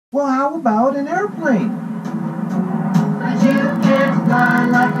Well, how about an airplane? But you can't fly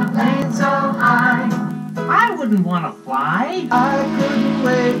like a plane so high. I wouldn't want to fly. I couldn't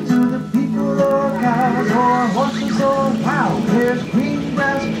wait to the people or cows or horses or wow. There's green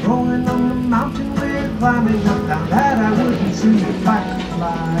grass growing on the mountain we're climbing up. Now that I wouldn't see if I could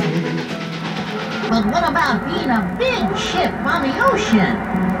fly. But what about being a big ship on the ocean?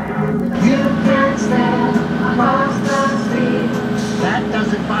 You can't stand across the sea. That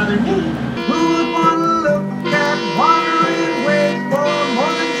doesn't bother me. Who would want to look at water in waves for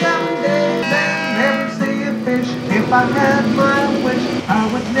more than 7 days and never see a fish? If I had my wish, I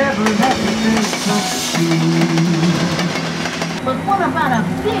would never have to think of the sea. But what about a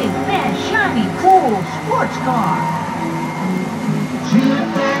big, fast, shiny, cool sports car? You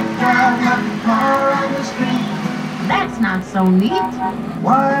can't drive like a car on the street. That's not so neat.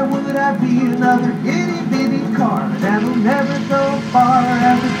 Why would I be another itty-bitty car that'll never go far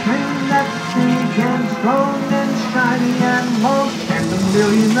as a train that's big and strong and shiny and long and a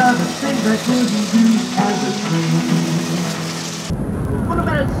million other things I couldn't do as a train? What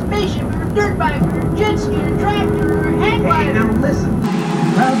about a spaceship or a dirt bike or a jet ski or a tractor or a hang Hey, glider? now listen,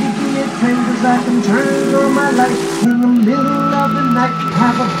 I'll be a train 'cause I can turn on my light in the middle of the night,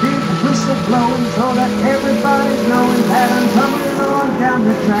 have a big whistle blowing so that everybody's knowing that I'm coming on down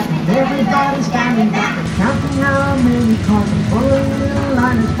the track. Everybody's standing back and counting how many cars are pulling in a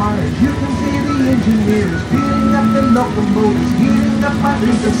line as far as you can see. The engineers speeding up the locomotives, heating up. I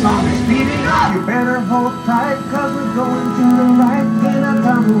think the song is speeding up. You better hold tight 'cause we're going to the right in a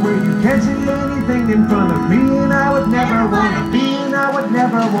tunnel where you can't see anything in front of me, and I would never wanna be, and I would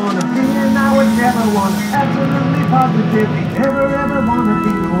never wanna be, and I would never wanna, absolutely positively never ever wanna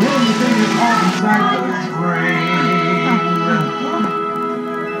be anything that's all inside the train.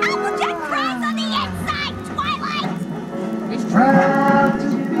 Applejack fries on the inside, Twilight! It's Proud to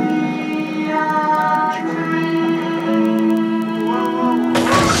be a train.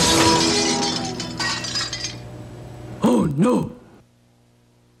 Oh no!